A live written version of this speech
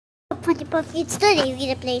But it's today we're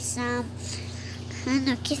gonna play some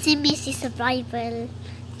Kissy Missy survival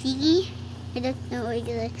thingy. I don't know. I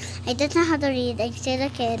don't know how to read. I'm still a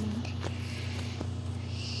kid.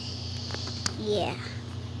 Yeah.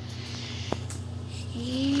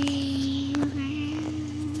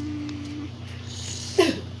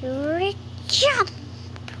 Jump.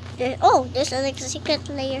 Oh, there's like a secret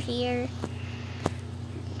layer here.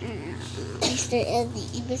 Is there any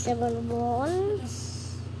invisible walls?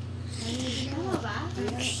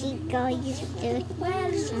 See guys, the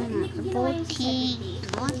voting.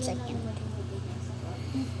 1 second.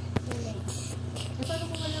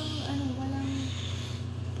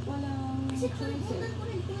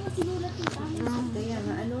 Kaya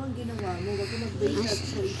nga, ano ang ginawa mo? Wag mo mag-base at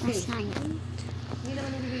choices. Hindi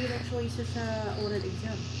naman nagbibigay ng choices sa oral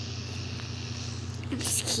exam. I'm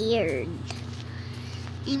scared.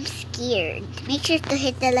 Make sure to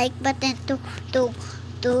hit the like button to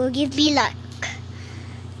give me luck.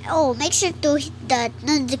 Oh, make sure to hit that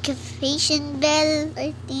notification bell,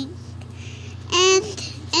 I think.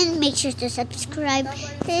 And make sure to subscribe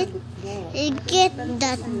and get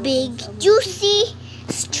that big juicy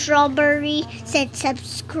strawberry. Said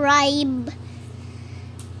subscribe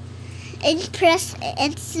and press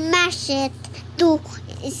and smash it to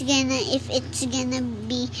if it's gonna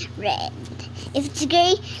be red. If it's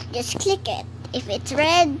gray, just click it. If it's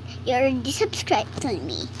red, you're already subscribed to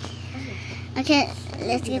me. Okay,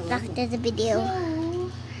 let's get back to the video.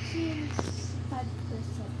 So, since 5% is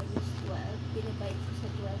 12, dinivide ko sa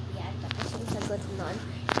 12 yan. Tapos yung sagot nun,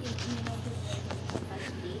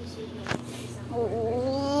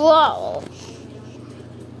 Wow!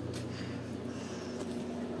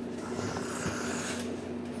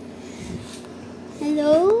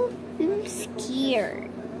 Hello? I'm scared.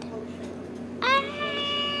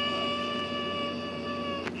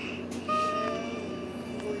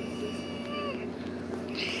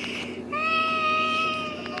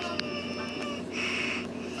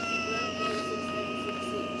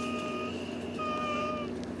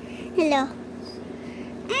 Hello.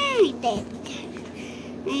 I'm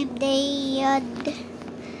dead.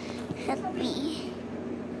 Help me.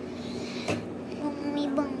 May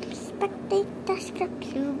bang spectate task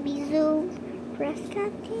zoom. Press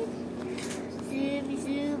that in.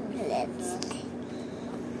 Zoom. Let's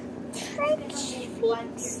try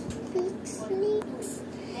fix.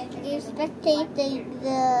 You're spectating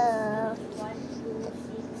the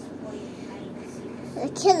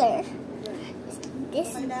killer.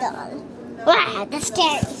 This doll. Wow, that's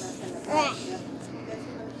scary.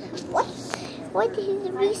 What? Why did he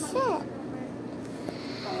reset?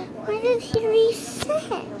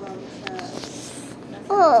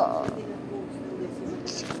 Oh.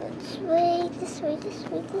 This way.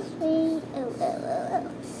 Oh.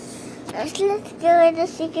 Let's go in the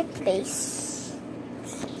secret place.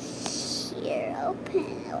 Here,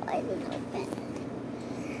 open. Oh, I didn't open.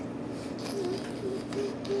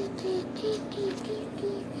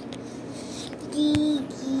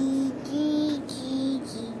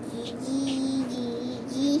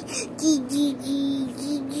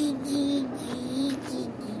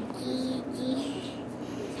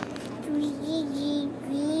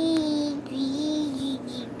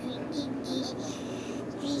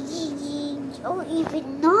 Oh,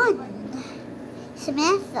 even none.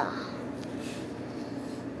 Samantha.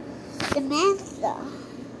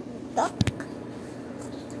 Duck.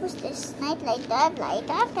 Who's this? Nightlight. Nightlight,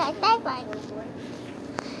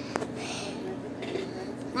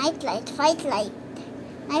 fight light.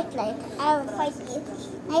 Nightlight, I will fight you.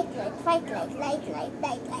 Nightlight, fight light. Nightlight.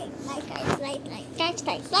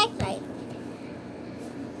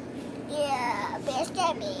 Yeah, best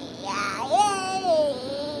at me. Yeah.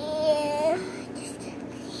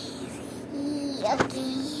 Okay. I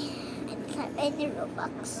don't have any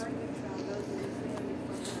Robux.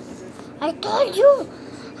 I told you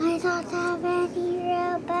I don't have any